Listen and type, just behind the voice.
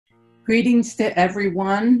Greetings to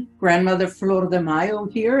everyone. Grandmother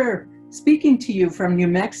Flordemayo here, speaking to you from New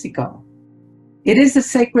Mexico. It is a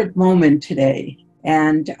sacred moment today,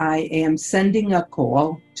 and I am sending a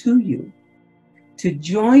call to you to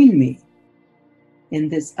join me in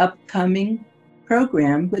this upcoming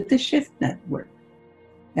program with the Shift Network.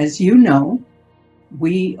 As you know,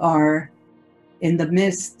 we are in the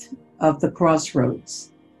midst of the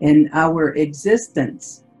crossroads in our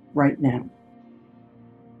existence right now.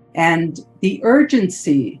 And the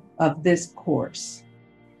urgency of this course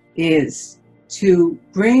is to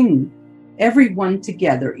bring everyone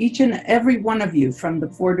together, each and every one of you from the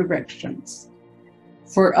four directions,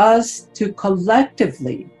 for us to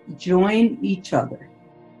collectively join each other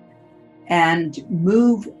and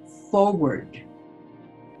move forward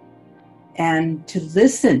and to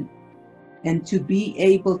listen and to be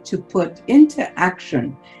able to put into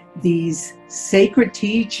action these sacred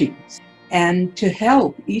teachings, and to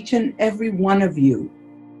help each and every one of you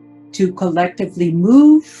to collectively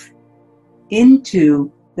move into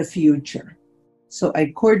the future. So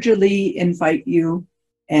I cordially invite you,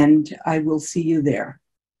 and I will see you there.